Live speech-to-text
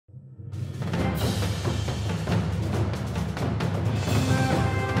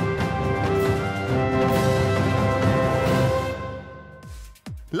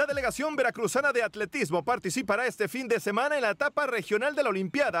La delegación veracruzana de atletismo participará este fin de semana en la etapa regional de la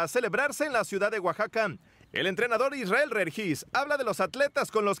Olimpiada a celebrarse en la ciudad de Oaxaca. El entrenador Rergis habla de los atletas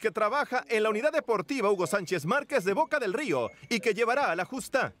con los que trabaja en la unidad deportiva Hugo Sánchez Márquez de Boca del Río y que llevará a la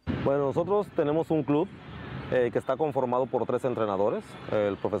justa. Bueno, nosotros tenemos un club que está conformado por 3 entrenadores,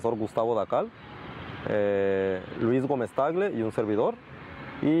 el profesor Gustavo Dacal, Luis Gómez Tagle y un servidor.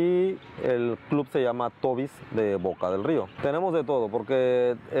 Y el club se llama Tobis de Boca del Río. Tenemos de todo,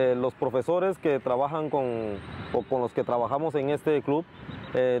 porque los profesores que trabajan con los que trabajamos en este club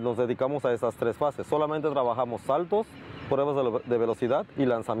nos dedicamos a esas 3 fases. Solamente trabajamos saltos, pruebas de velocidad y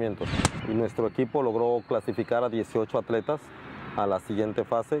lanzamientos. Y nuestro equipo logró clasificar a 18 atletas a la siguiente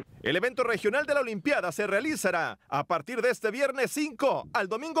fase. El evento regional de la Olimpiada se realizará a partir de este viernes 5 al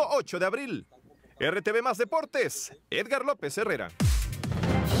domingo 8 de abril. RTV Más Deportes, Edgar López Herrera.